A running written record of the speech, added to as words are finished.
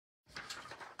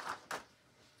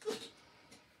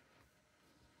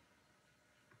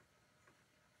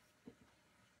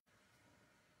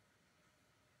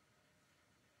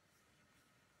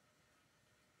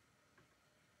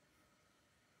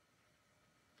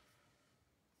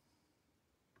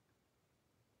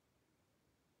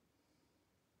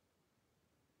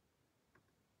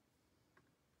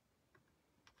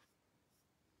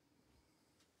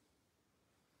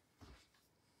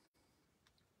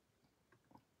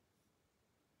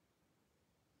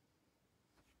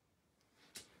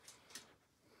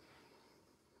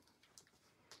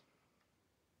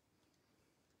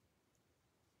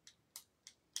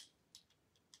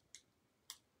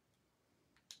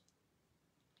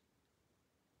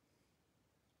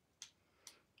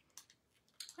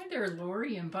Hi there,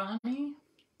 Lori and Bonnie.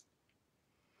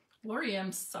 Lori,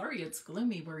 I'm sorry it's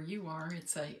gloomy where you are.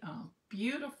 It's a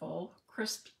beautiful,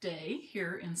 crisp day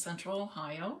here in Central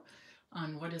Ohio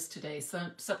on what is today,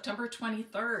 September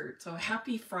 23rd. So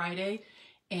happy Friday,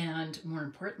 and more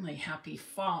importantly, happy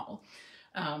fall.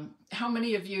 How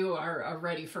many of you are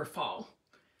ready for fall?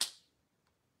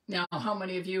 Now, how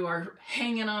many of you are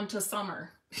hanging on to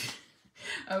summer?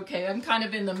 Okay, I'm kind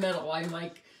of in the middle. I'm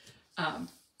like,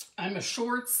 I'm a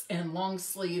shorts and long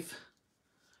sleeve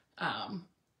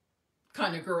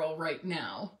kind of girl right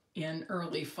now in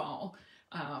early fall.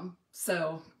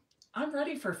 So I'm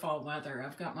ready for fall weather.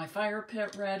 I've got my fire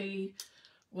pit ready,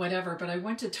 whatever, but I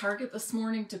went to Target this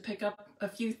morning to pick up a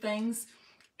few things,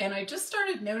 and I just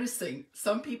started noticing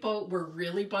some people were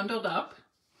really bundled up.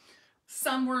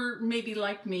 Some were maybe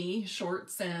like me,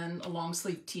 shorts and a long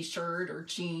sleeve t-shirt or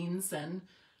jeans and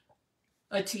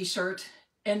a t-shirt.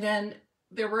 And then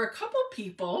there were a couple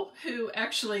people who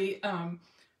actually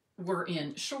were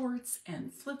in shorts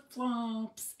and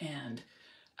flip-flops and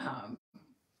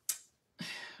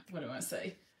what do I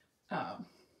say?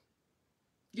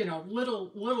 You know,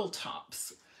 little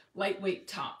tops, lightweight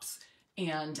tops.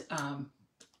 And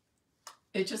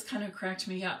it just kind of cracked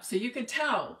me up. So you could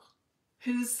tell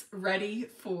who's ready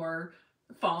for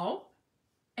fall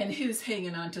and who's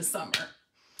hanging on to summer.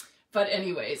 But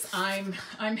anyways, I'm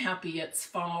happy it's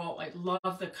fall. I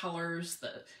love the colors,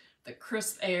 the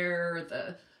crisp air,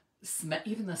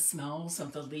 even the smells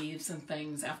of the leaves and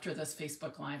things. After this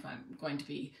Facebook Live, I'm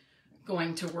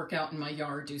going to work out in my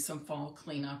yard, do some fall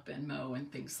cleanup and mow and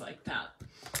things like that.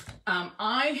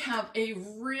 I have a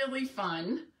really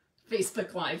fun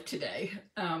Facebook Live today.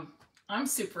 I'm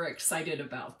super excited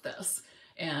about this.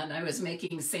 And I was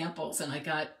making samples and I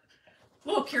got a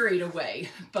little carried away,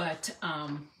 but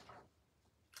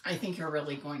I think you're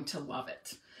really going to love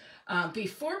it.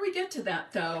 Before we get to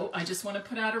that though, I just want to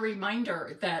put out a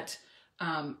reminder that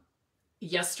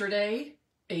yesterday,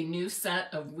 a new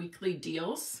set of weekly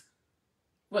deals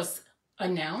was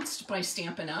announced by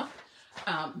Stampin' Up.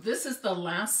 This is the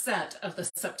last set of the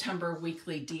September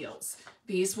weekly deals.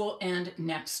 These will end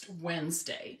next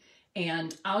Wednesday.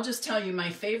 And I'll just tell you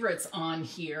my favorites on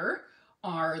here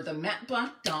are the matte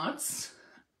black dots,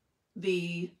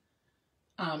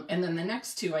 and then the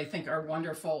next two I think are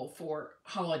wonderful for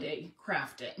holiday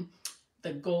crafting.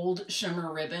 The gold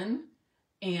shimmer ribbon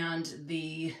and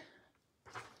I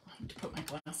have to put my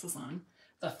glasses on,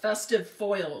 the festive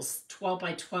foils 12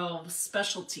 by 12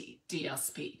 specialty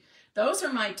DSP. Those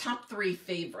are my top 3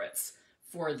 favorites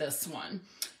for this one.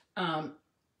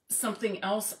 Something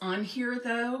else on here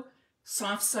though,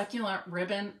 soft succulent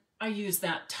ribbon. I use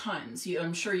that tons.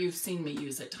 I'm sure you've seen me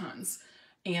use it tons.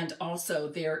 And also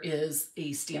there is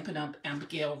a Stampin' Up!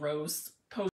 Abigail Rose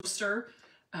poster.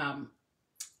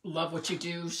 Love what you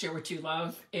do, share what you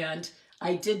love. And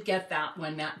I did get that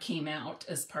when that came out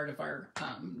as part of our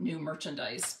new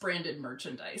merchandise, branded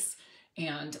merchandise.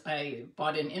 And I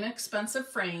bought an inexpensive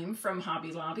frame from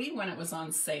Hobby Lobby when it was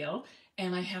on sale,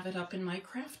 and I have it up in my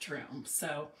craft room.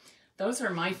 So those are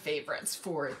my favorites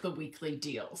for the weekly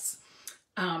deals.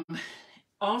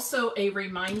 Also a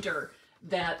reminder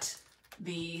that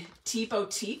the Tea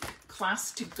Boutique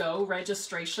Class to Go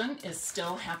registration is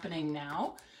still happening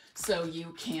now. So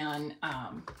you can,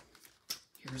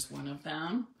 here's one of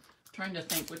them. I'm trying to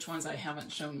think which ones I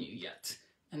haven't shown you yet.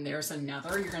 And there's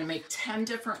another. You're going to make 10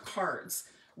 different cards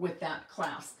with that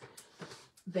class.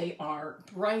 They are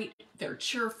bright, they're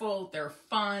cheerful, they're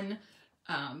fun.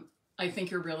 I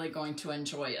think you're really going to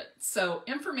enjoy it. So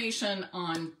information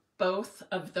on both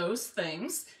of those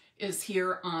things is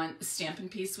here on Stampin'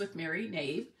 Piece with Mary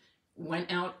Knabe.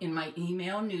 Went out in my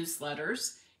email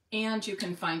newsletters, and you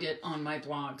can find it on my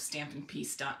blog,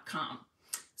 stampinpiece.com.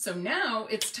 So now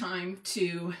it's time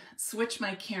to switch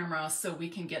my camera so we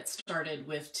can get started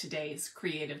with today's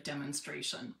creative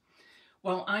demonstration.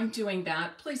 While I'm doing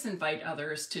that, please invite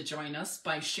others to join us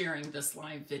by sharing this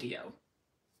live video.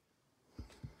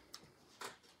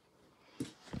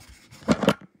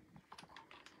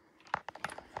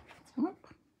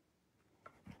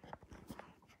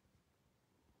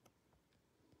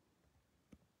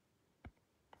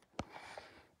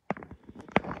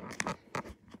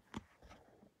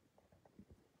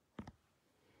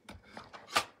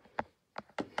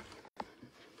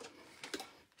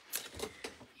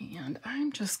 And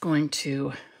I'm just going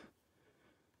to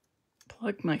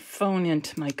plug my phone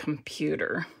into my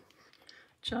computer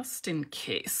just in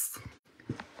case,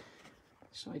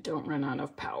 so I don't run out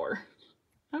of power.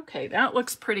 Okay, that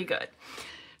looks pretty good.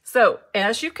 So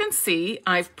as you can see,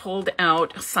 I've pulled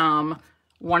out some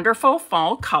wonderful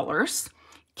fall colors.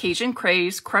 Cajun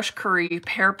Craze, Crushed Curry,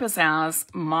 Pear Pizzazz,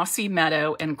 Mossy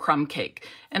Meadow, and Crumb Cake.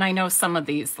 And I know some of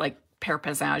these, like Pear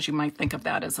Pizzazz, you might think of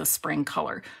that as a spring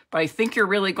color, but I think you're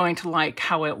really going to like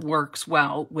how it works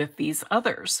well with these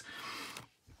others.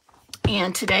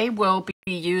 And today we'll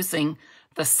be using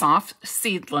the Soft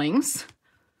Seedlings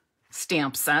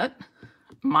stamp set,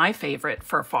 my favorite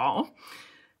for fall.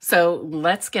 So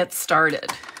let's get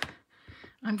started.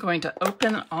 I'm going to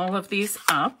open all of these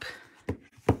up.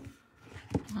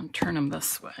 I'll turn them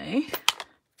this way.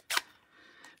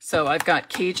 So I've got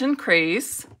Cajun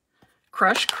Craze,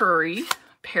 Crushed Curry,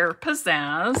 Pear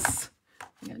Pizzazz.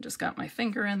 I just got my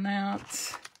finger in that.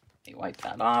 Let me wipe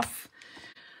that off.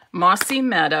 Mossy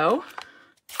Meadow,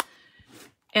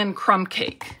 and Crumb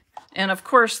Cake. And of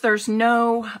course, there's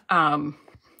no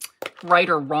right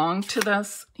or wrong to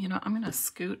this. You know, I'm going to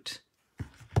scoot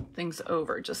things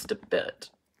over just a bit.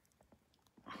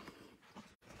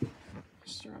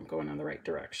 Sure I'm going in the right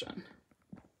direction.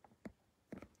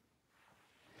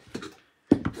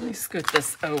 Let me scoot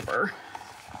this over.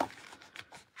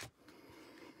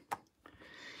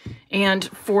 And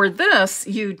for this,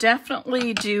 you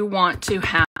definitely do want to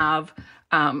have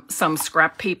some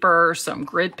scrap paper, some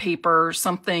grid paper,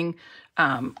 something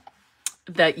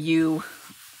that you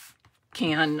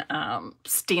can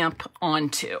stamp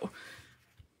onto.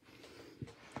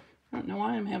 I don't know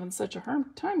why I'm having such a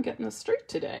hard time getting this straight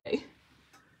today.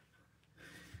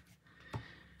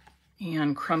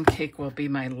 And Crumb Cake will be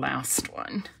my last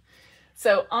one.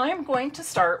 So I'm going to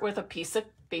start with a piece of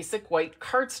basic white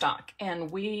cardstock,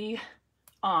 and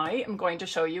I am going to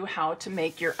show you how to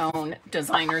make your own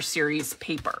designer series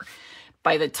paper.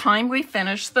 By the time we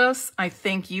finish this, I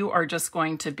think you are just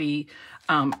going to be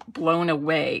blown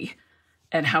away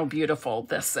at how beautiful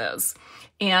this is.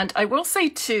 And I will say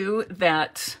too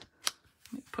that,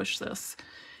 let me push this,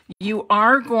 you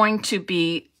are going to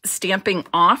be stamping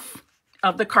off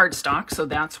of the cardstock, so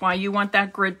that's why you want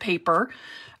that grid paper.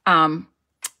 And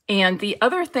the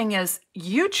other thing is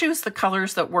you choose the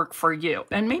colors that work for you.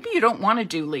 And maybe you don't want to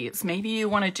do leaves. Maybe you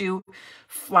want to do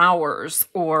flowers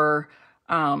or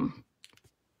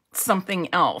something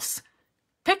else.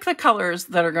 Pick the colors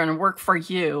that are going to work for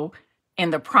you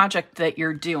and the project that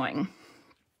you're doing.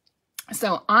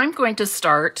 So I'm going to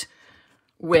start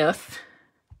with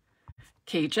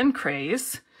Cajun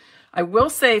Craze. I will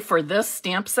say for this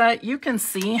stamp set, you can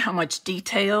see how much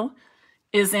detail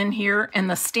is in here, and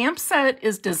the stamp set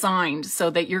is designed so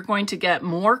that you're going to get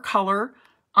more color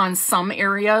on some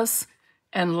areas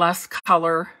and less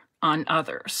color on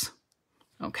others.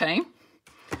 Okay?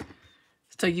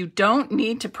 So you don't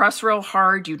need to press real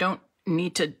hard. You don't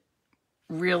need to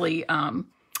really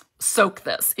soak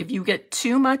this. If you get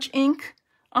too much ink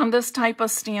on this type of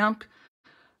stamp,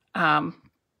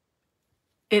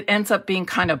 it ends up being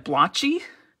kind of blotchy.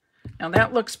 Now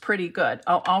that looks pretty good.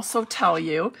 I'll also tell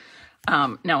you,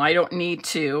 no, I don't need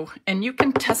to, and you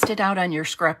can test it out on your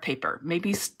scrap paper.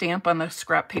 Maybe stamp on the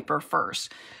scrap paper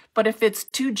first. But if it's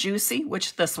too juicy,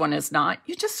 which this one is not,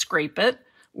 you just scrape it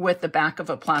with the back of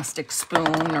a plastic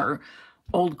spoon or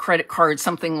old credit card,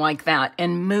 something like that,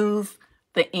 and move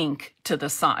the ink to the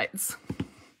sides.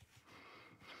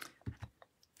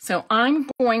 So I'm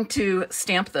going to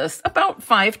stamp this about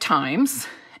 5 times,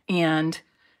 and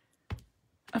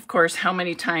of course, how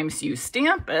many times you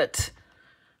stamp it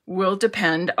will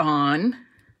depend on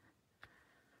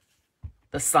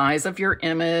the size of your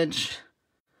image,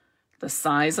 the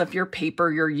size of your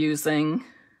paper you're using.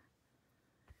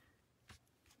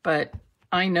 But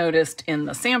I noticed in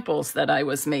the samples that I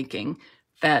was making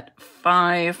that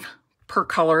 5 per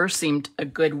color seemed a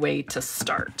good way to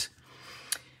start.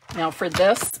 Now for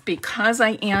this, because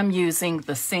I am using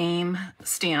the same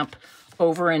stamp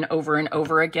over and over and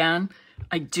over again,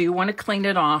 I do want to clean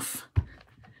it off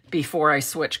before I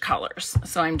switch colors.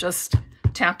 So I'm just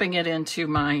tapping it into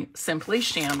my Simply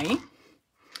Chamois,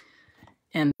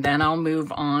 and then I'll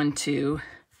move on to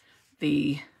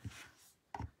the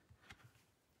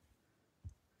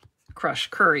Crushed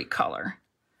Curry color.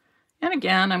 And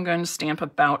again, I'm going to stamp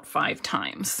about 5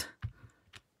 times.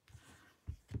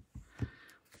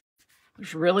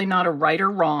 There's really not a right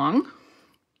or wrong.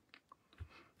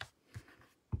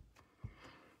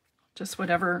 Just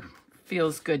whatever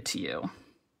feels good to you.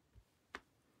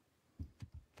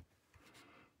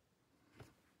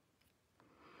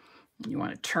 You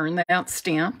want to turn that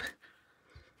stamp.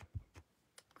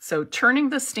 So turning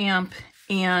the stamp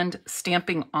and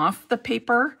stamping off the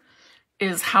paper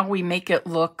is how we make it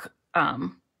look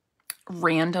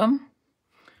random,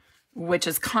 which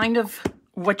is kind of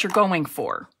what you're going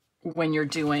for when you're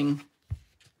doing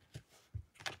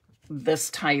this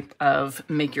type of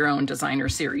make your own designer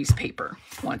series paper.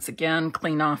 Once again,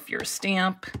 clean off your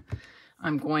stamp.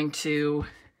 I'm going to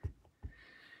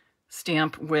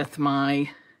stamp with my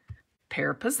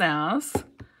Pear Pizzazz.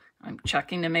 I'm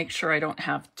checking to make sure I don't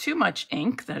have too much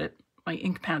ink, that my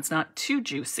ink pad's not too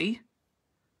juicy.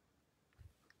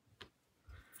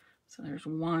 So there's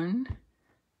 1,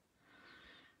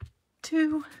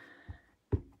 2,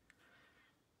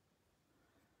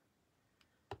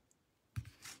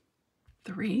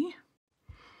 3.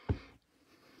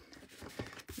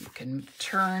 You can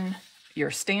turn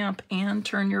your stamp and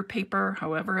turn your paper,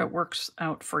 however it works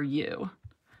out for you.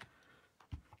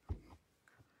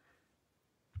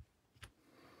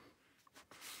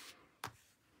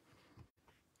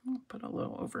 I'll put a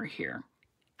little over here.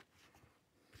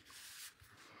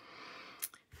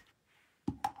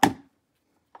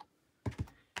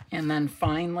 And then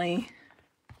finally,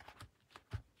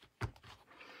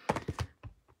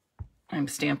 I'm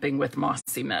stamping with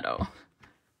Mossy Meadow.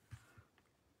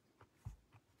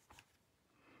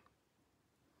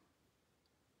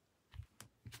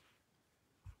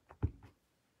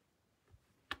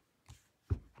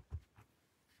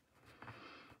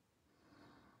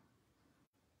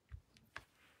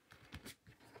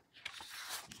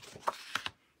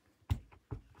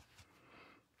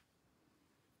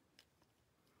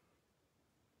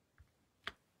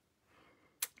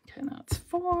 Okay, that's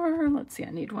 4. Let's see, I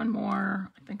need one more.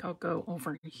 I think I'll go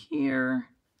over here.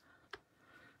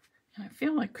 And I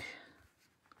feel like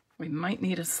we might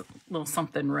need a little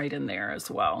something right in there as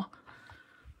well.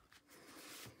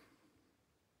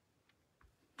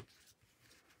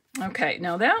 Okay,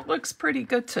 now that looks pretty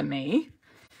good to me.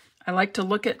 I like to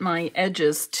look at my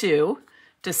edges too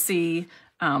to see,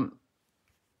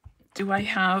 do I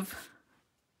have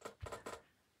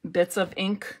bits of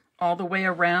ink all the way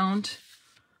around,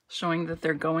 showing that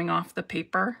they're going off the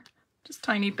paper? Just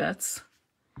tiny bits,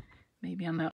 maybe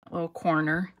on that little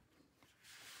corner.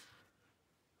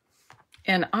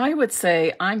 And I would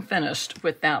say I'm finished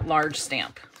with that large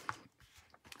stamp.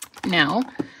 Now,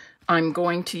 I'm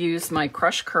going to use my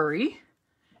crushed curry,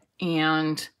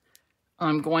 and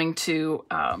I'm going to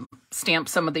stamp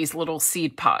some of these little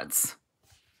seed pods.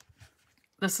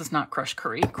 This is not crushed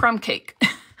curry, crumb cake.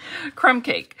 Crumb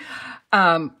cake.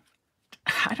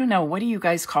 I don't know, what do you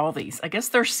guys call these? I guess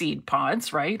they're seed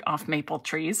pods, right? Off maple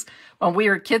trees. When we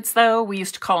were kids, though, we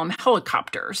used to call them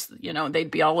helicopters. You know, they'd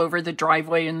be all over the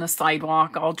driveway and the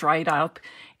sidewalk, all dried up.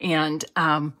 And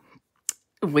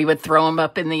we would throw them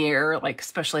up in the air, like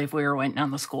especially if we were waiting on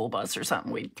the school bus or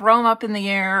something. We'd throw them up in the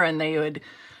air and they would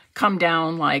come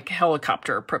down like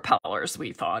helicopter propellers,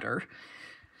 we thought. Or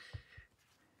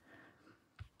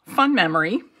fun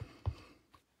memory.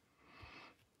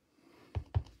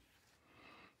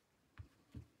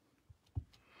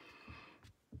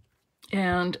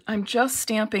 And I'm just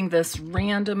stamping this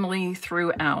randomly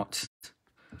throughout,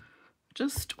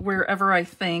 just wherever I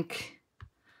think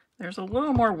there's a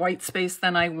little more white space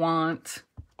than I want.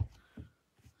 Be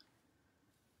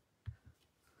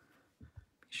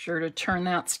sure to turn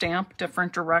that stamp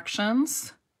different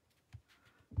directions.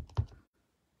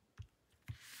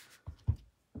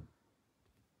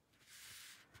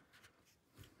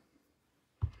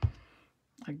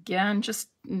 Again, just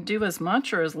do as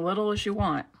much or as little as you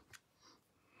want.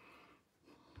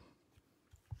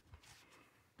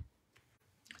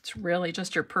 It's really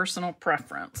just your personal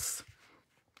preference.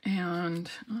 And,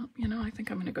 you know, I think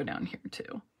I'm going to go down here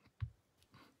too.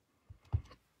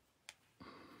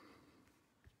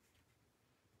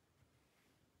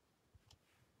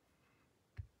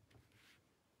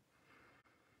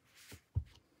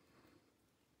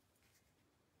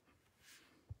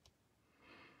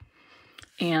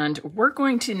 And we're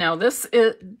going to, now this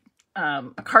is a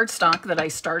cardstock that I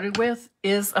started with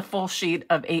is a full sheet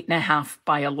of 8.5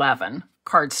 by 11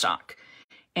 cardstock.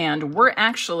 And we're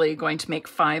actually going to make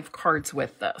 5 cards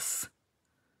with this.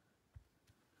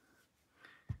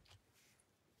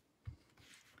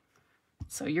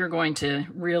 So you're going to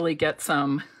really get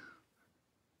some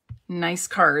nice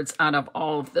cards out of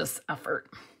all of this effort.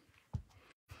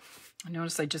 I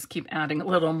notice I just keep adding a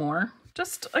little more.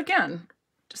 Just, again,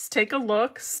 just take a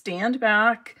look, stand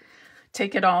back,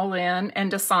 take it all in,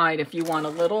 and decide if you want a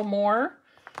little more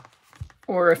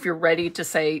or if you're ready to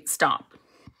say stop.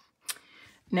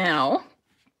 Now,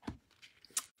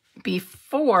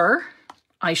 before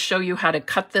I show you how to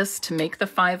cut this to make the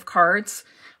 5 cards,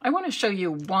 I want to show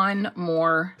you one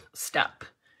more step.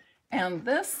 And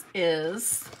this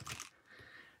is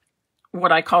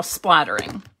what I call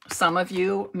splattering. Some of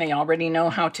you may already know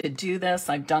how to do this.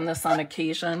 I've done this on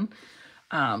occasion.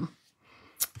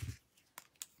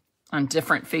 on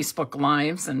different Facebook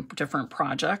Lives and different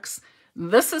projects.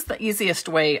 This is the easiest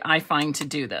way I find to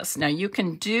do this. Now you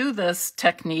can do this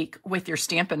technique with your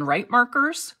Stampin' Write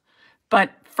markers,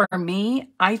 but for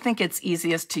me, I think it's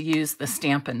easiest to use the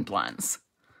Stampin' blends.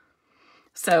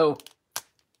 So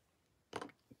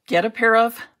get a pair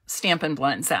of Stampin'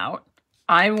 blends out.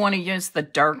 I want to use the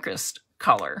darkest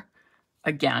color.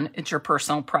 Again, it's your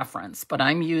personal preference, but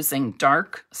I'm using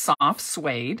dark, soft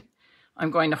suede.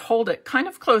 I'm going to hold it kind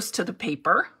of close to the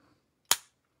paper.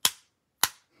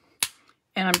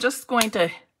 And I'm just going to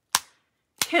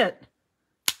hit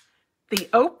the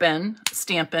open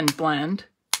Stampin' blend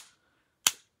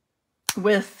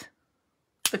with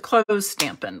the closed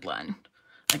Stampin' blend.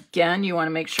 Again, you want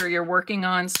to make sure you're working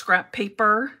on scrap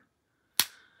paper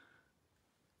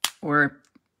or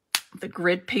the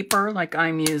grid paper like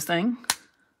I'm using.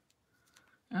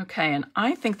 Okay, and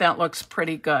I think that looks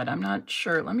pretty good. I'm not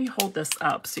sure. Let me hold this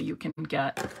up so you can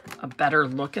get a better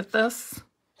look at this.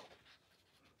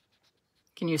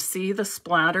 Can you see the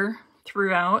splatter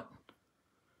throughout?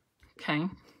 Okay.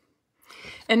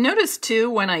 And notice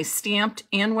too, when I stamped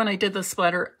and when I did the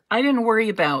splatter, I didn't worry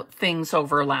about things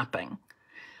overlapping.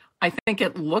 I think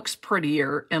it looks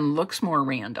prettier and looks more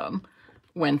random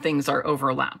when things are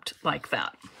overlapped like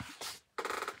that.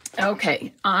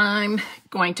 Okay, I'm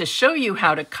going to show you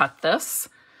how to cut this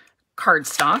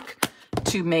cardstock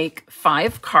to make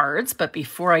 5 cards, but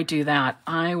before I do that,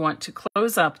 I want to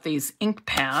close up these ink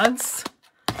pads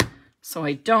so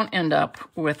I don't end up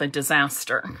with a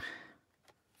disaster.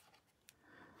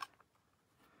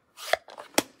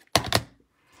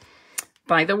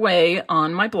 By the way,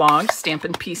 on my blog,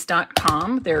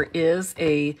 stampinpeace.com, there is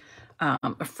a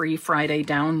free Friday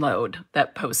download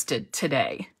that posted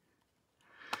today.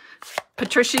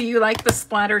 Patricia, you like the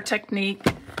splatter technique?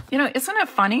 You know, isn't it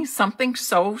funny? Something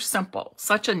so simple,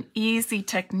 such an easy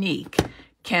technique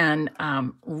can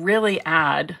really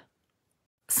add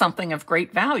something of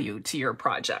great value to your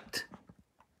project.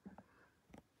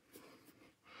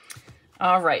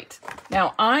 All right,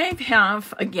 now I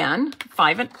have, again,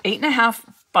 8.5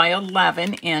 by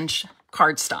 11 inch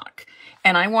cardstock,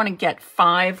 and I want to get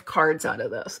 5 cards out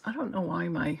of this. I don't know why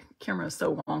my camera is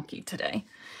so wonky today.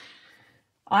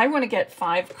 I want to get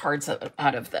 5 cards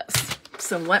out of this.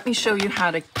 So let me show you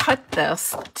how to cut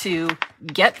this to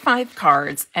get 5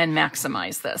 cards and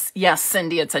maximize this. Yes,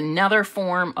 Cindy, it's another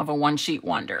form of a one-sheet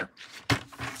wonder.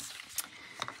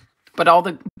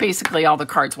 But basically all the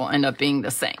cards will end up being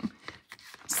the same.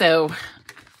 So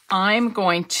I'm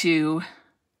going to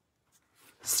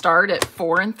start at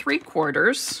 4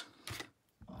 3/4.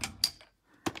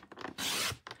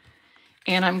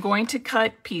 And I'm going to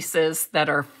cut pieces that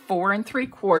are 4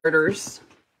 3/4.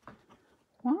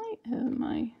 Why am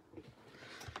I?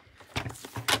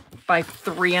 By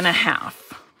 3.5.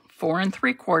 4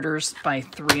 3/4 by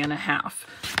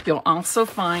 3.5. You'll also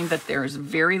find that there's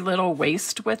very little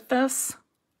waste with this.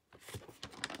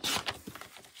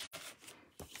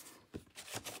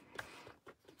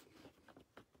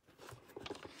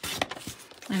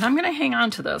 And I'm going to hang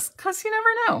on to this because you never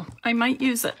know. I might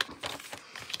use it.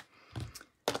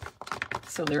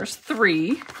 So there's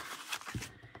 3.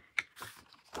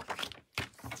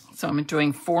 So I'm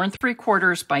doing 4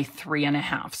 3/4 by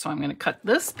 3.5. So I'm going to cut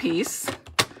this piece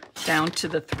down to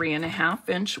the 3.5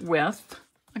 inch width.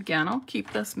 Again, I'll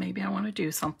keep this. Maybe I want to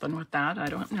do something with that. I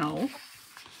don't know.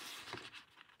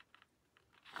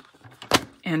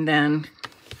 And then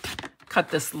cut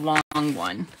this long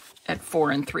one at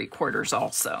 4 3/4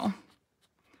 also.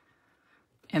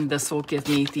 And this will give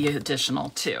me the additional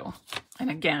 2. And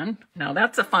again, now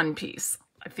that's a fun piece.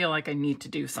 I feel like I need to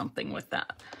do something with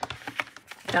that.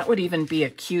 That would even be a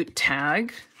cute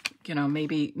tag. You know,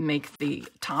 maybe make the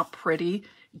top pretty,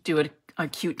 do a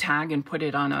cute tag and put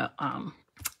it on a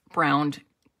brown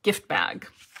gift bag.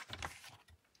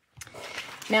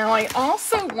 Now I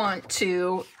also want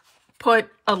to put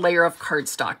a layer of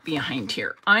cardstock behind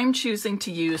here. I'm choosing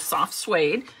to use soft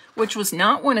suede, which was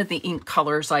not one of the ink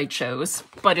colors I chose,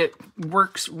 but it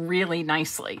works really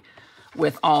nicely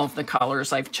with all of the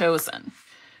colors I've chosen.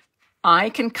 I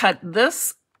can cut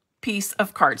this piece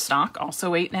of cardstock,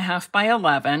 also 8.5 by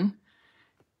 11,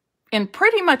 in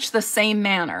pretty much the same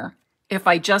manner if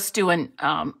I just do an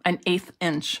 1/8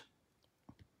 inch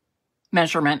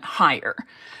measurement higher.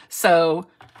 So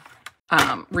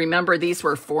remember, these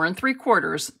were 4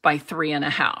 3/4 by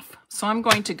 3.5. So I'm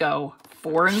going to go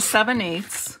 4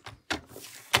 7/8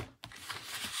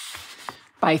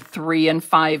 by 3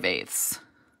 5/8.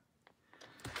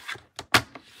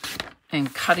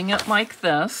 And cutting it like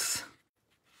this.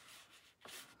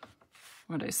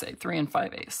 What did I say? 3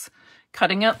 5/8.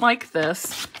 Cutting it like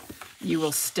this, you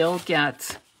will still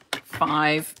get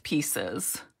 5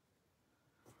 pieces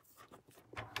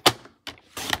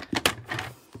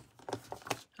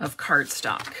of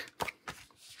cardstock,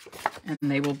 and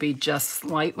they will be just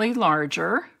slightly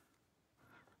larger.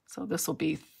 So this will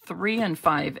be 3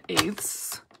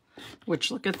 5/8,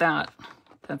 which, look at that.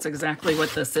 That's exactly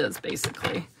what this is,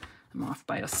 basically. I'm off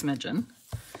by a smidgen.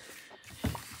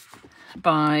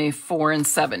 By 4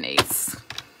 7/8.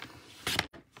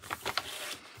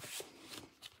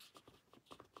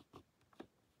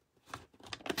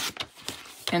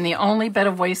 And the only bit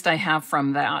of waste I have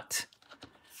from that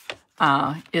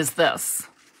is this.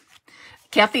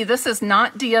 Kathy, this is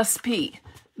not DSP.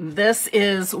 This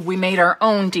is, we made our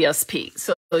own DSP.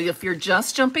 So if you're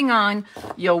just jumping on,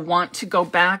 you'll want to go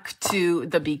back to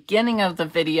the beginning of the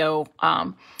video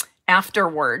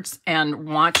afterwards and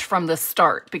watch from the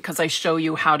start, because I show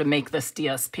you how to make this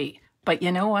DSP. But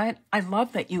you know what? I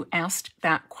love that you asked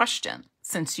that question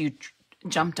since you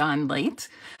jumped on late,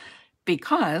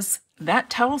 because that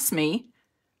tells me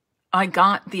I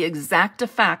got the exact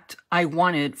effect I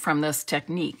wanted from this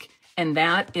technique, and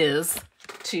that is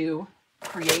to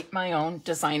create my own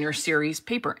designer series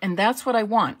paper. And that's what I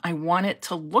want. I want it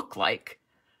to look like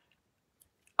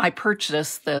I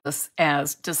purchased this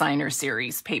as designer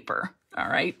series paper, all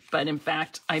right? But in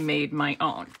fact, I made my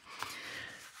own.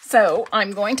 So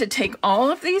I'm going to take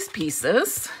all of these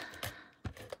pieces.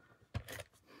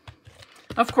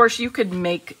 Of course, you could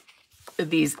make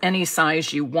these any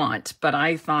size you want, but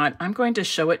I thought I'm going to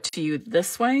show it to you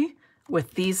this way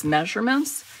with these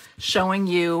measurements, showing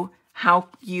you how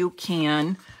you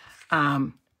can,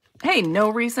 hey, no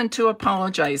reason to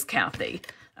apologize, Kathy.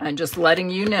 I'm just letting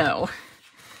you know.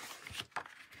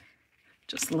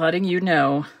 Just letting you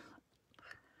know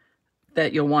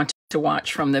that you'll want to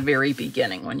watch from the very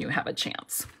beginning when you have a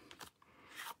chance.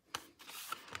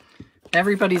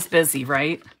 Everybody's busy,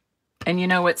 right? And you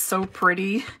know, it's so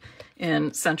pretty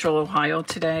in Central Ohio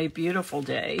today. Beautiful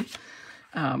day.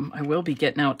 I will be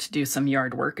getting out to do some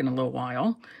yard work in a little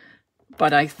while.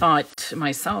 But I thought to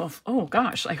myself, oh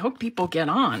gosh, I hope people get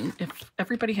on. If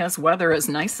everybody has weather as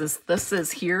nice as this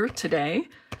is here today,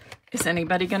 is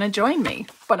anybody going to join me?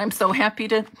 But I'm so happy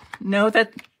to know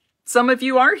that some of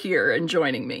you are here and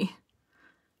joining me.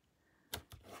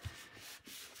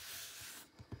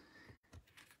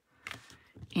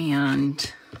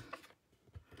 And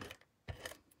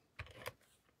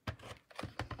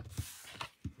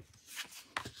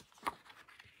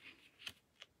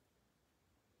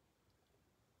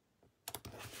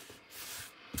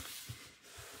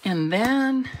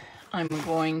then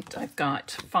I've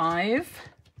got 5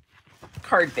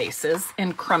 card bases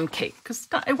in crumb cake, because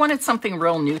I wanted something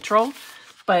real neutral,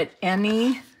 but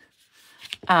any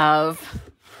of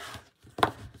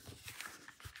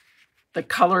the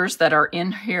colors that are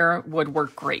in here would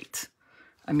work great.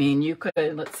 I mean, you could,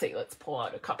 let's see, let's pull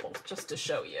out a couple just to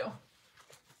show you.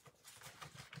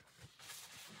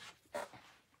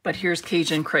 But here's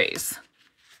Cajun Craze.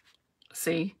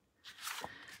 See?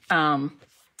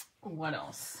 What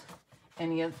else?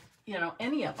 Any of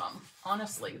them.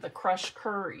 Honestly, the crushed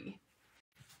curry.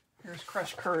 Here's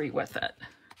crushed curry with it.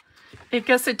 I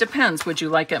guess it depends. Would you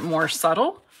like it more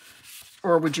subtle?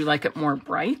 Or would you like it more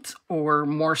bright? Or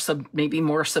more maybe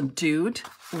more subdued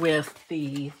with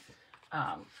the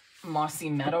Mossy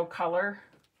Meadow color?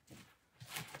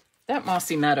 That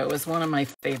Mossy Meadow is one of my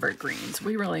favorite greens.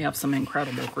 We really have some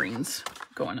incredible greens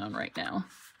going on right now.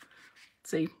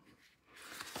 See?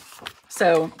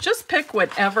 So just pick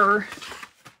whatever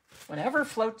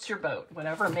floats your boat,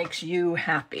 whatever makes you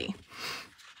happy.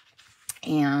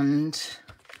 And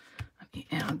let me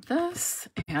add this,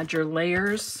 add your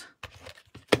layers.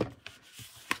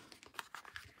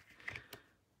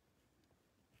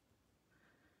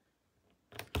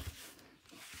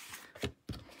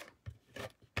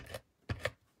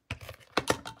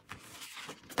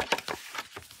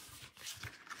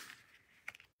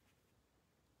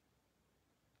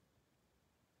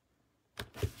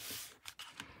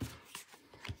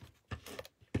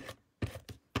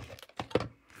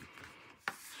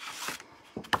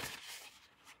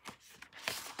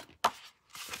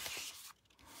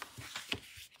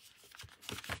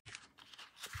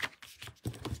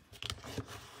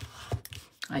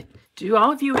 Do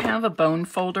all of you have a bone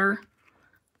folder?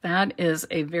 That is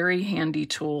a very handy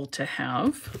tool to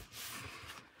have.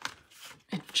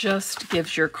 It just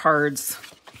gives your cards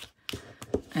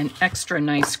an extra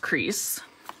nice crease.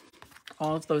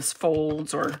 All of those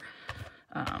folds or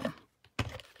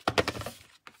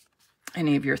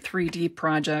any of your 3D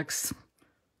projects.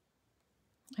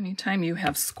 Anytime you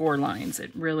have score lines, it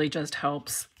really just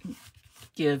helps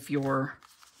give your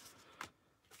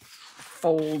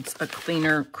folds a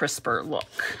cleaner, crisper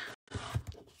look.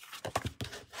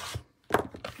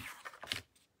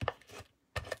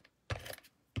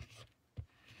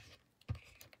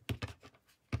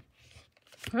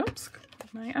 Oops,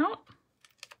 am I out?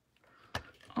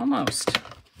 Almost.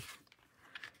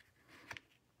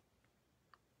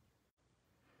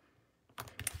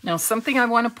 Now, something I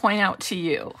want to point out to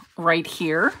you right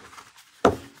here,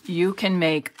 you can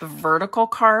make vertical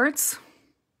cards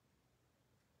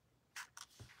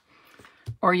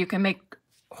or you can make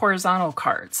horizontal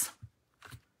cards.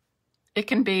 It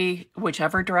can be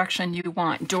whichever direction you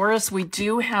want. Doris, we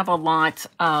do have a lot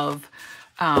of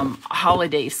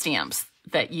holiday stamps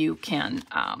that you can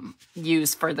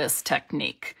use for this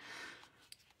technique.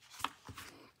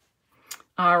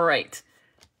 All right.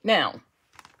 Now,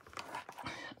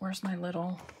 where's my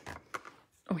little,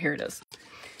 oh, here it is.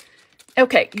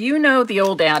 Okay, you know the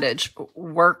old adage,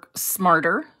 work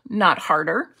smarter, not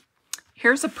harder.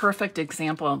 Here's a perfect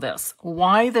example of this.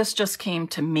 Why this just came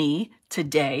to me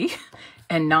today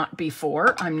and not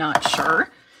before, I'm not sure.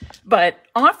 But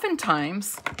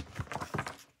oftentimes,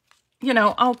 you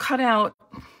know, I'll cut out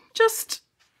just,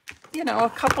 you know, a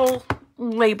couple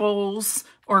labels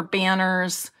or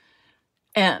banners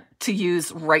and to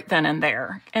use right then and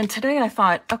there. And today I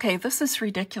thought, okay, this is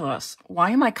ridiculous.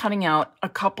 Why am I cutting out a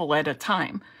couple at a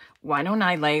time? Why don't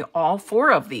I lay all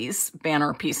 4 of these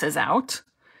banner pieces out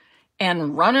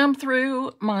and run them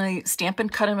through my Stampin'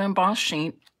 Cut and Emboss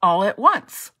sheet all at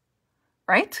once,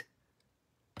 right?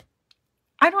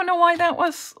 I don't know why that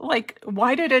was like,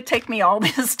 why did it take me all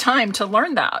this time to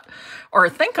learn that or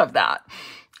think of that?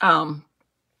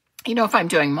 You know, if I'm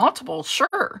doing multiple,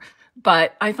 sure.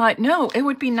 But I thought, no, it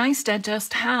would be nice to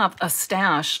just have a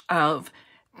stash of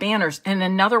banners. And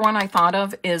another one I thought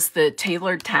of is the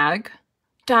tailored tag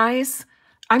dies.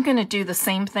 I'm going to do the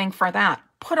same thing for that.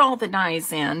 Put all the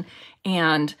dies in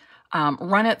and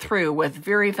run it through with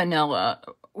very vanilla,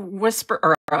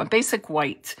 whisper, or basic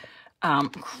white,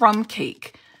 crumb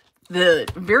cake. The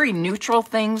very neutral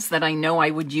things that I know I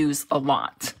would use a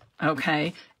lot,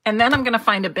 okay? And then I'm going to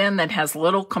find a bin that has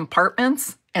little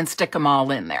compartments and stick them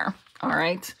all in there. All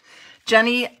right.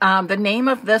 Jenny, the name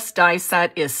of this die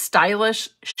set is Stylish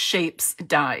Shapes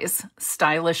Dies.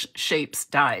 Stylish Shapes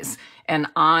Dies. And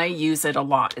I use it a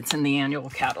lot. It's in the annual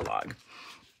catalog.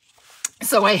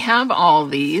 So I have all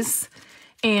these,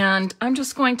 and I'm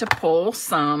just going to pull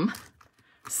some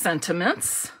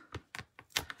sentiments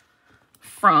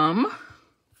from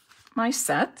my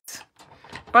set.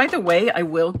 By the way, I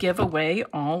will give away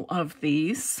all of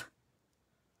these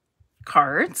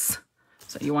cards.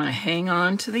 So you want to hang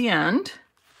on to the end.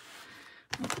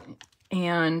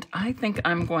 And I think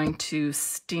I'm going to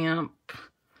stamp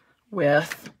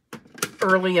with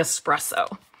Early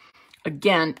Espresso.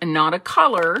 Again, not a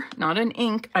color, not an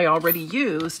ink I already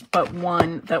used, but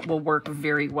one that will work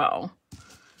very well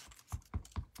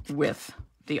with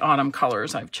the autumn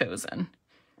colors I've chosen.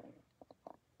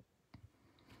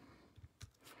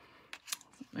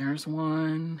 There's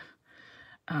one.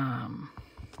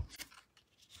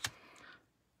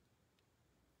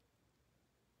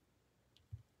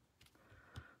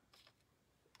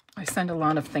 I send a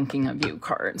lot of thinking of you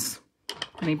cards.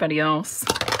 Anybody else?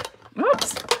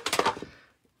 Oops.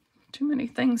 Too many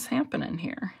things happening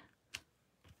here.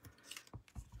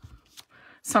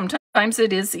 Sometimes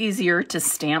it is easier to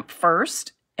stamp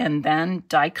first and then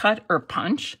die cut or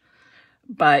punch,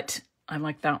 but I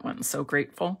like that one. So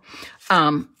grateful.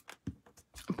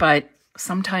 But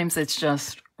sometimes it's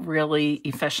just really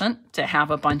efficient to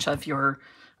have a bunch of your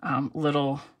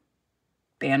little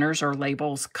banners or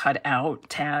labels cut out,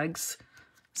 tags,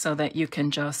 so that you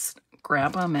can just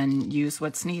grab them and use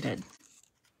what's needed.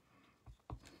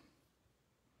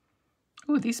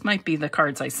 Ooh, these might be the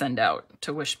cards I send out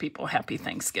to wish people happy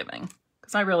Thanksgiving,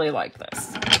 because I really like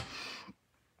this.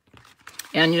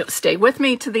 And you stay with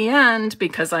me to the end,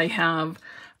 because I have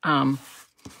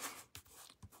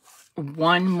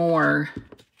one more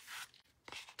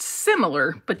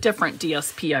similar but different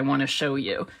DSP I want to show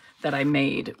you that I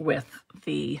made with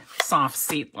the Soft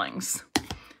Seedlings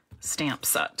stamp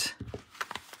set.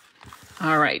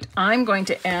 All right, I'm going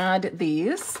to add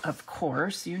these, of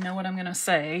course, you know what I'm going to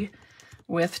say,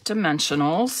 with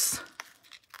dimensionals.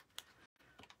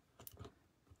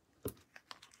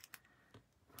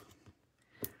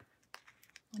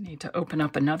 I need to open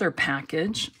up another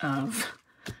package of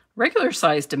regular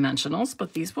size dimensionals,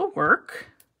 but these will work.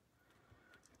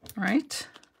 All right.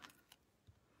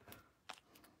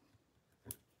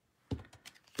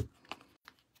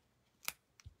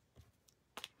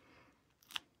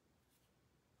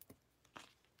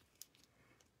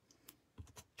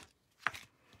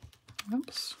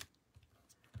 Oops.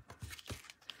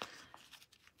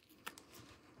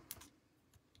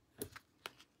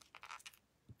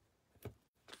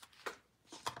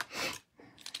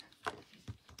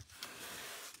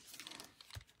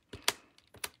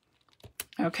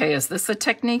 Okay, is this a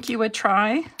technique you would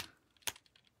try?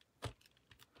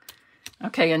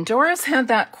 Okay, and Doris had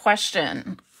that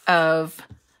question of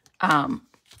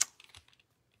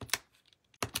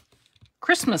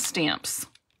Christmas stamps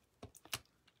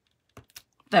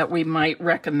that we might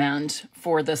recommend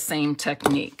for the same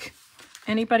technique.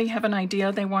 Anybody have an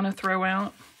idea they want to throw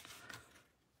out?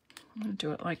 I'm going to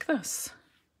do it like this.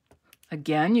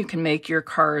 Again, you can make your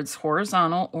cards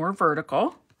horizontal or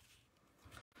vertical.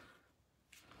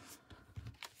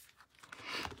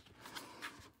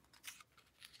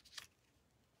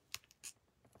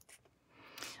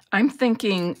 I'm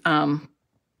thinking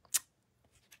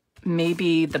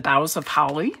maybe the boughs of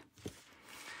holly.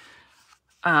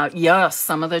 Yes,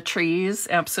 some of the trees,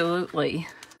 absolutely.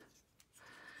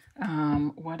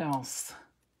 What else?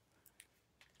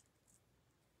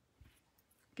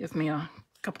 Give me a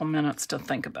couple minutes to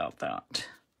think about that.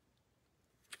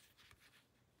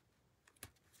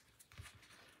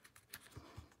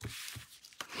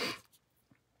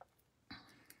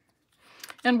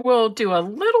 And we'll do a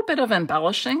little bit of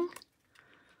embellishing.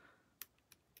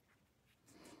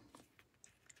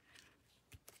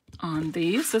 On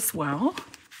these as well.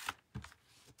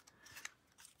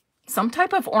 Some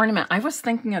type of ornament. I was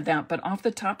thinking of that, but off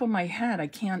the top of my head, I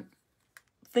can't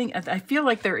think. I feel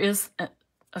like there is a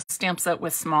stamp set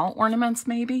with small ornaments,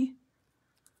 maybe.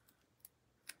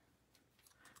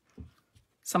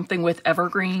 Something with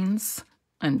evergreens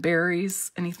and berries,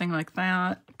 anything like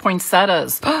that.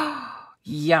 Poinsettias.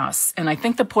 Yes, and I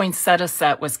think the poinsettia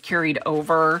set was carried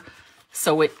over,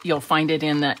 so you'll find it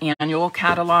in the annual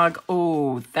catalog.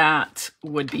 Oh, that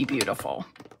would be beautiful.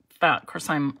 That, of course,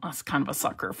 I'm kind of a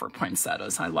sucker for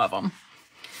poinsettias. I love them.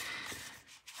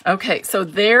 Okay, so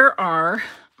there are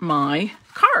my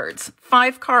cards.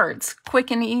 5 cards,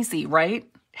 quick and easy, right?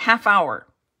 Half hour.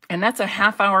 And that's a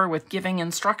half hour with giving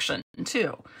instruction,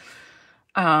 too.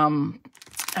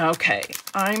 Okay,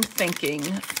 I'm thinking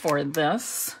for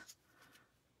this.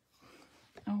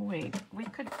 Oh, wait, we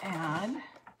could add.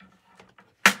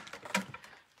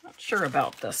 Not sure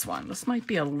about this one. This might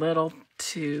be a little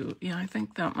too, yeah, I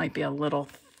think that might be a little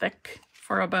thick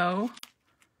for a bow.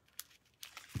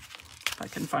 If I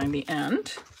can find the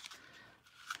end.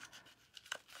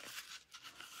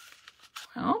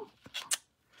 Well,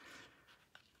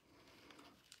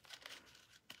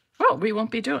 we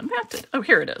won't be doing that. Oh,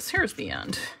 here it is. Here's the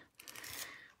end.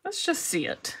 Let's just see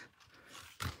it.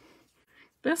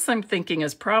 This, I'm thinking,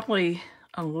 is probably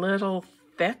a little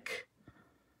thick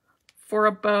for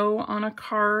a bow on a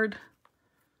card.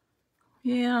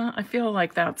 Yeah, I feel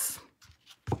like I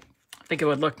think it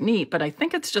would look neat, but I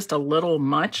think it's just a little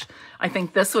much. I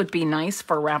think this would be nice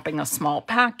for wrapping a small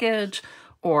package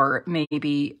or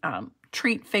maybe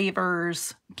treat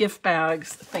favors, gift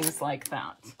bags, things like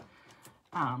that.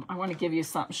 I want to give you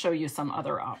show you some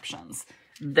other options.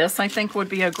 This, I think, would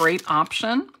be a great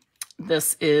option.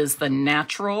 This is the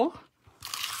natural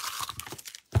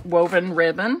woven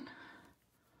ribbon.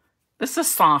 This is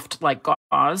soft like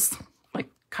gauze, like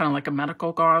kind of like a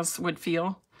medical gauze would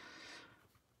feel.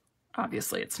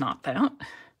 Obviously, it's not that.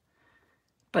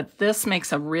 But this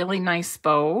makes a really nice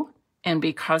bow, and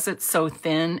because it's so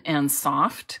thin and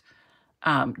soft,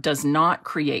 does not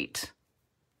create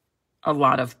a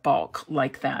lot of bulk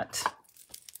like that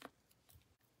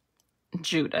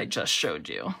jute I just showed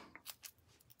you.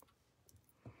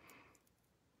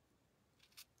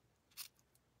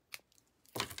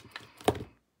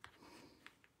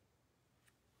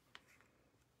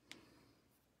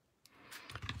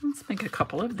 Let's make a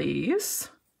couple of these.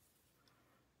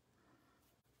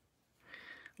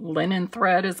 Linen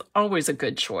thread is always a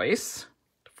good choice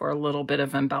for a little bit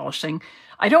of embellishing.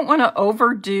 I don't want to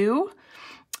overdo.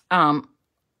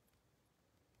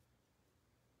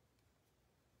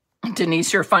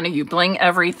 Denise, you're funny. You bling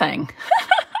everything.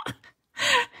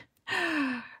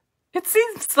 It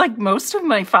seems like most of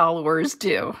my followers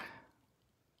do.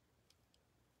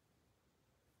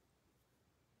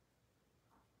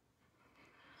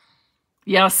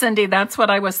 Yeah, Cindy, that's what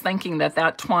I was thinking,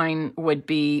 that twine would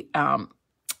be,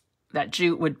 that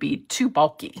jute would be too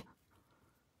bulky.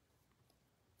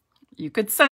 You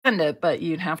could send it, but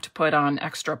you'd have to put on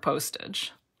extra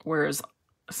postage. Whereas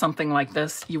something like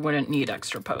this, you wouldn't need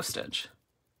extra postage.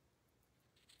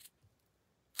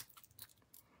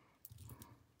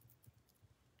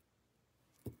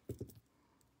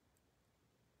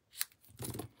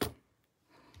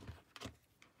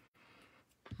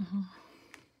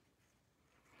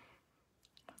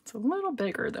 It's a little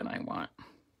bigger than I want.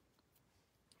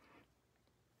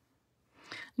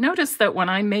 Notice that when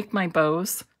I make my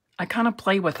bows, I kind of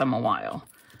play with them a while.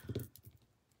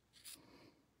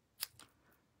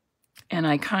 And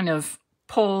I kind of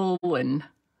pull and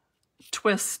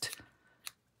twist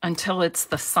until it's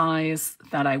the size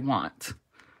that I want.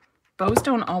 Bows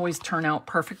don't always turn out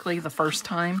perfectly the first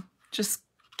time. Just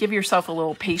give yourself a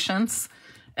little patience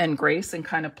and grace and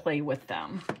kind of play with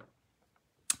them.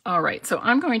 All right, so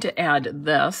I'm going to add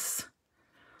this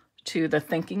to the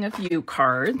Thinking of You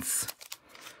cards.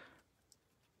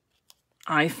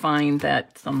 I find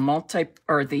that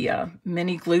the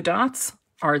mini glue dots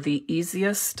are the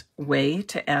easiest way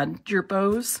to add your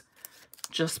bows.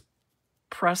 Just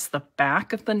press the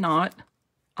back of the knot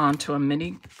onto a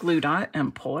mini glue dot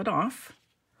and pull it off.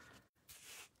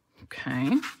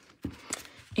 Okay.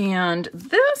 And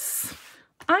this,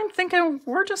 I'm thinking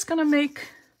we're just going to make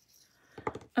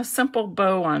a simple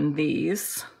bow on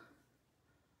these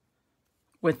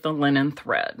with the linen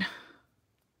thread.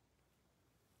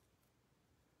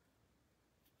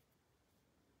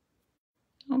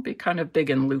 It'll be kind of big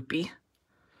and loopy.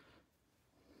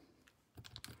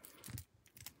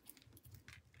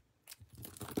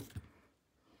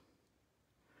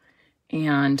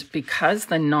 And because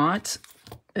the knot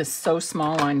is so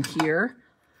small on here,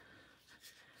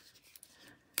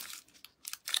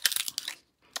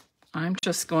 I'm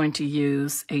just going to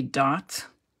use a dot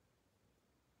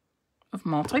of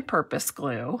multi-purpose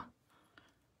glue,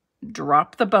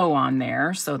 drop the bow on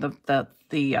there so the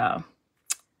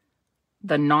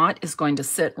knot is going to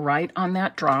sit right on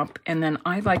that drop, and then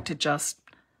I like to just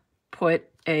put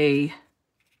it's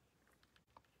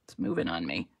moving on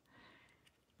me,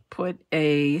 put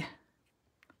a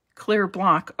clear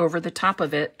block over the top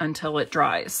of it until it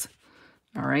dries.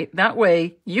 All right, that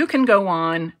way you can go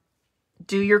on,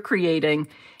 do your creating,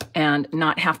 and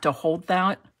not have to hold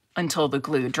that until the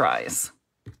glue dries.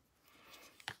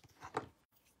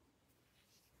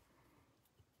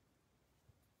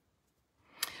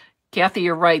 Kathy,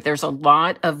 you're right. There's a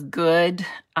lot of good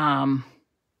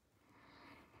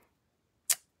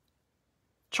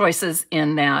choices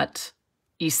in that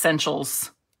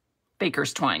Essentials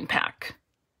Baker's Twine pack.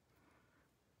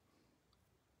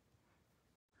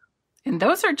 And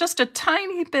those are just a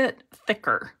tiny bit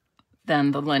thicker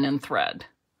than the linen thread,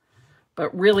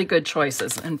 but really good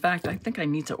choices. In fact, I think I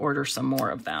need to order some more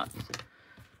of that.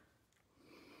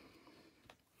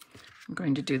 I'm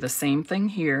going to do the same thing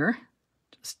here.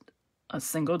 Just a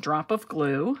single drop of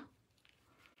glue.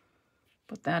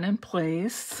 Put that in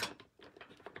place.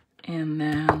 And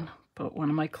then put one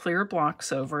of my clear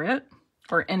blocks over it,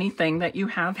 or anything that you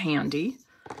have handy.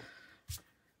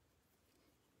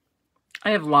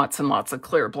 I have lots and lots of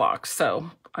clear blocks,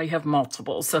 so I have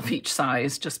multiples of each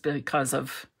size just because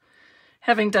of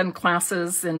having done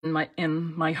classes in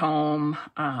my home,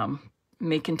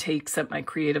 make and takes at my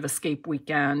Creative Escape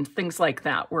weekend, things like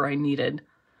that, where I needed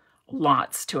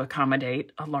lots to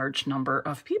accommodate a large number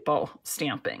of people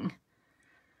stamping.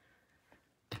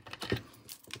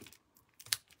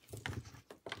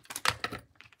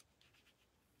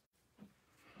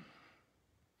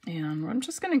 And I'm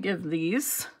just going to give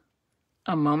these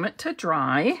a moment to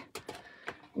dry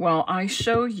while I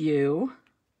show you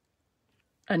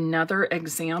another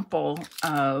example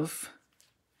of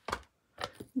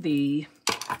the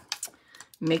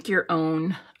make your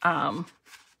own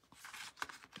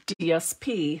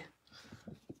DSP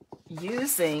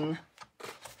using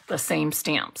the same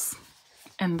stamps.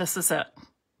 And this is it.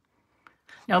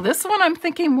 Now this one I'm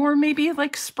thinking more maybe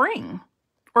like spring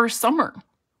or summer,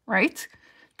 right?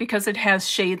 Because it has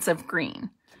shades of green.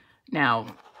 Now,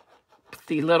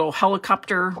 the little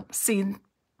helicopter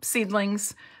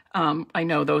seedlings, I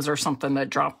know those are something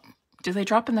that drop. Do they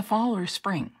drop in the fall or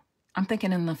spring? I'm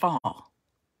thinking in the fall.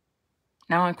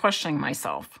 Now I'm questioning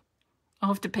myself. I'll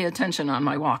have to pay attention on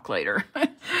my walk later,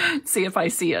 see if I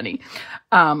see any.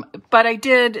 But I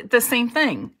did the same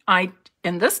thing.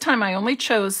 And this time I only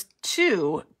chose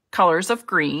 2 colors of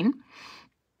green,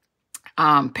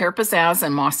 Pear Pizzazz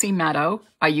and Mossy Meadow.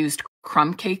 I used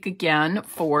Crumb Cake again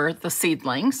for the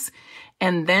seedlings.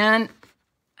 And then,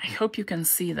 I hope you can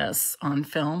see this on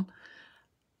film,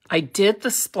 I did the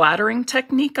splattering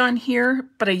technique on here,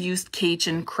 but I used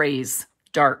Cajun Craze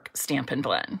Dark Stampin'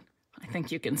 Blend. I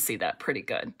think you can see that pretty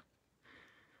good.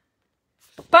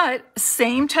 But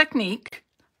same technique,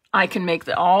 I can make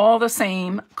all the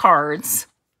same cards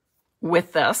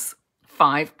with this,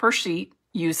 5 per sheet,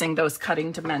 using those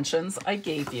cutting dimensions I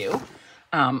gave you.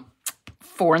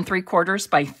 4 3/4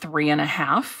 by 3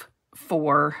 1/2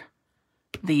 for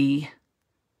the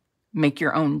make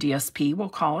your own DSP, we'll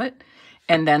call it.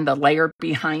 And then the layer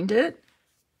behind it,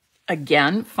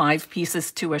 again, 5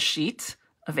 pieces to a sheet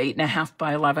of 8 1/2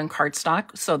 by 11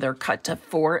 cardstock. So they're cut to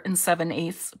 4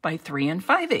 7/8 by 3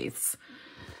 5/8.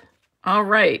 All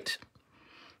right.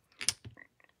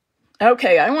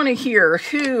 Okay, I want to hear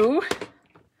who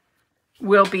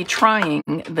will be trying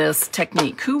this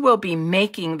technique, who will be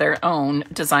making their own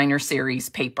designer series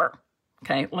paper.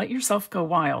 Okay, let yourself go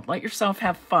wild. Let yourself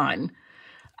have fun.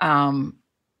 Oh,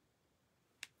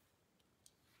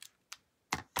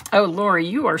 Lori,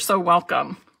 you are so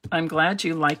welcome. I'm glad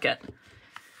you like it.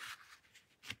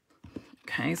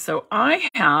 Okay, so I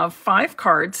have 5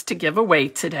 cards to give away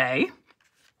today.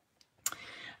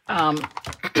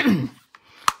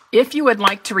 If you would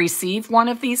like to receive one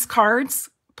of these cards,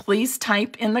 please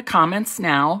type in the comments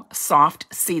now,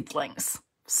 soft seedlings,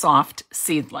 soft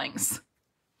seedlings.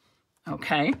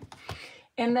 Okay.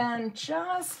 And then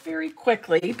just very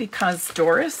quickly, because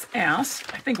Doris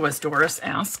asked, I think it was Doris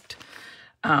asked,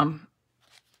 I'm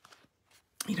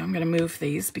going to move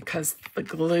these because the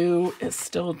glue is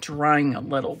still drying a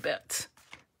little bit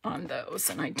on those,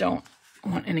 and I don't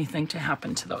want anything to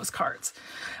happen to those cards.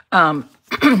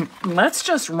 Let's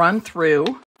just run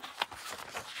through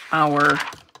our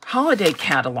holiday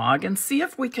catalog and see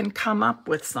if we can come up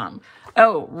with some.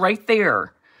 Oh, right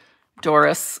there,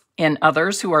 Doris and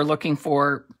others who are looking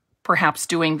for perhaps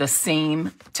doing the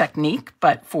same technique,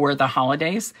 but for the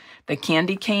holidays, the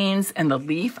candy canes and the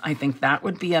leaf, I think that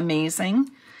would be amazing.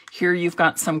 Here you've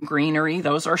got some greenery.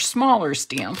 Those are smaller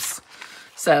stamps.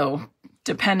 So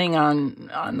depending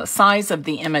on the size of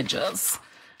the images,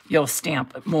 you'll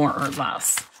stamp more or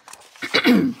less.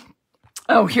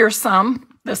 Oh, here's some.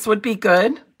 This would be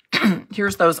good.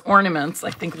 Here's those ornaments.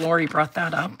 I think Lori brought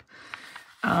that up.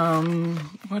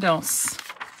 What else?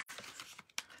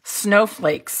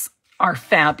 Snowflakes are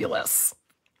fabulous.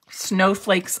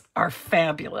 Snowflakes are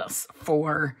fabulous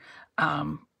for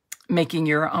making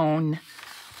your own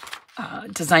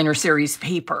designer series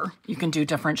paper. You can do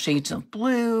different shades of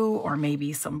blue, or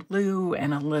maybe some blue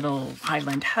and a little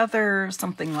Highland Heather,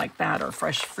 something like that, or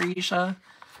fresh freesia.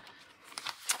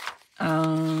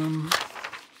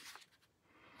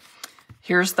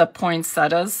 Here's the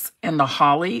poinsettias and the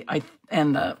holly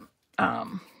and the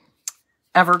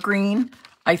evergreen.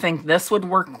 I think this would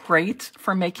work great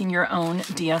for making your own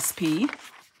DSP.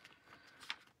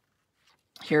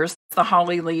 Here's the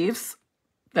holly leaves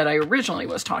that I originally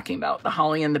was talking about, the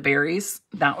holly and the berries.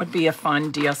 That would be a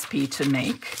fun DSP to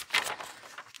make.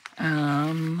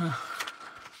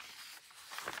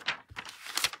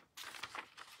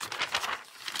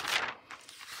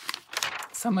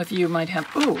 Some of you might have,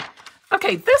 ooh,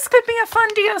 okay, this could be a fun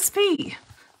DSP.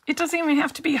 It doesn't even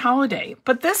have to be holiday,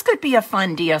 but this could be a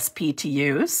fun DSP to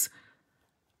use.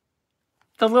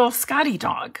 The little Scotty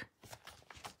dog.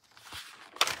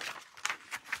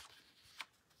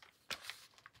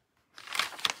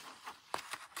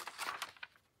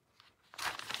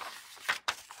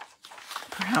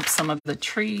 Perhaps some of the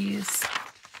trees.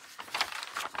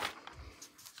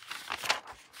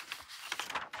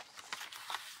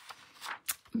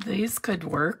 These could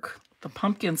work. The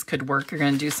pumpkins could work. You're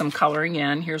going to do some coloring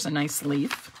in. Here's a nice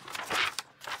leaf.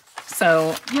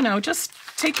 So, you know, just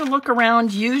take a look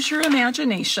around, use your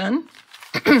imagination,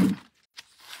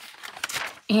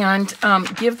 and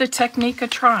give the technique a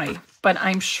try. But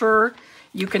I'm sure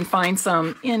you can find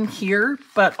some in here,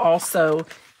 but also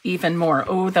even more.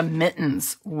 Oh, the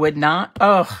mittens would not.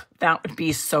 Oh, that would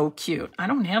be so cute. I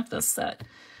don't have this set,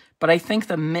 but I think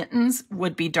the mittens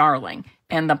would be darling.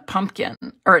 And the pumpkin,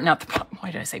 or not the,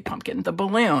 why did I say pumpkin? The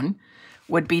balloon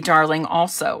would be darling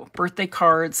also. Birthday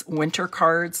cards, winter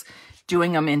cards,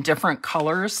 doing them in different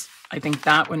colors. I think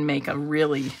that would make a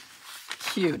really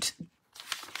cute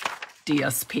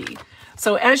DSP.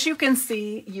 So as you can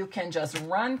see, you can just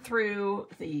run through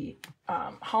the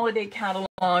holiday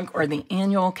catalog or the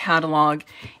annual catalog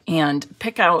and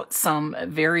pick out some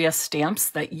various stamps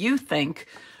that you think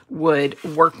would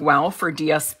work well for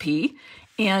DSP.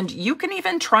 And you can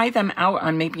even try them out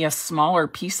on maybe a smaller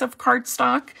piece of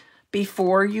cardstock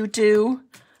before you do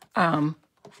it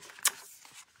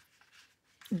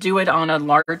on a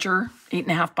larger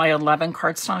 8.5 by 11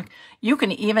 cardstock. You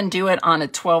can even do it on a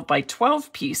 12 by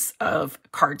 12 piece of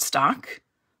cardstock,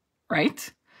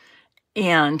 right?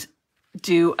 And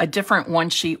do a different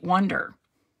one-sheet wonder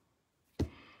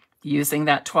using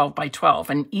that 12 by 12.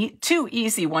 And 2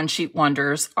 easy one-sheet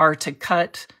wonders are to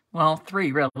cut, well,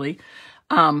 3 really,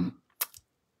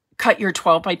 cut your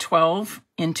 12 by 12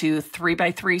 into 3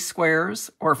 by 3 squares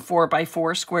or 4 by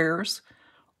 4 squares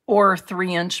or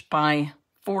 3-inch by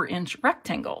 4-inch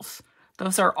rectangles.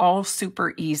 Those are all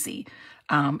super easy.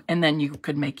 And then you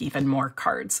could make even more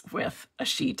cards with a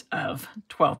sheet of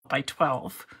 12 by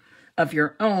 12 of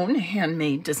your own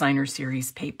handmade designer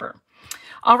series paper.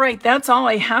 All right, that's all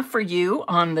I have for you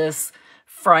on this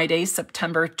Friday,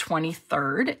 September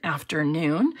 23rd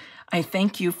afternoon. I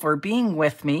thank you for being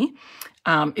with me.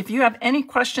 If you have any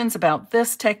questions about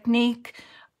this technique,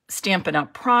 Stampin'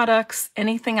 Up! Products,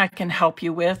 anything I can help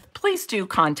you with, please do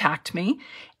contact me.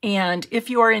 And if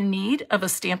you are in need of a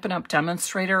Stampin' Up!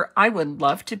 Demonstrator, I would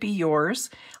love to be yours.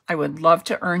 I would love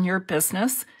to earn your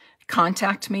business.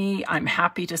 Contact me. I'm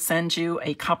happy to send you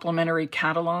a complimentary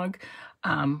catalog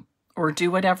or do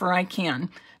whatever I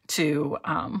can to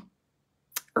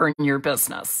earn your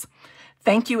business.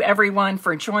 Thank you, everyone,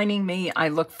 for joining me. I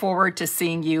look forward to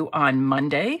seeing you on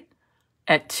Monday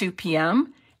at 2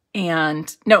 p.m.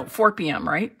 And no, 4 p.m.,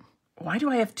 right? Why do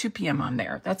I have 2 p.m. on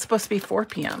there? That's supposed to be 4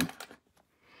 p.m.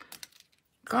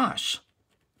 Gosh.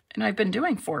 And I've been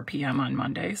doing 4 p.m. on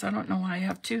Mondays. I don't know why I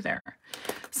have 2 there.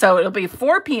 So it'll be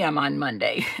 4 p.m. on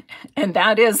Monday. And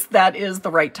that is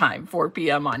the right time, 4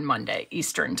 p.m. on Monday,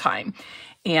 Eastern time.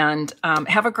 And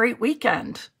have a great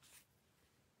weekend.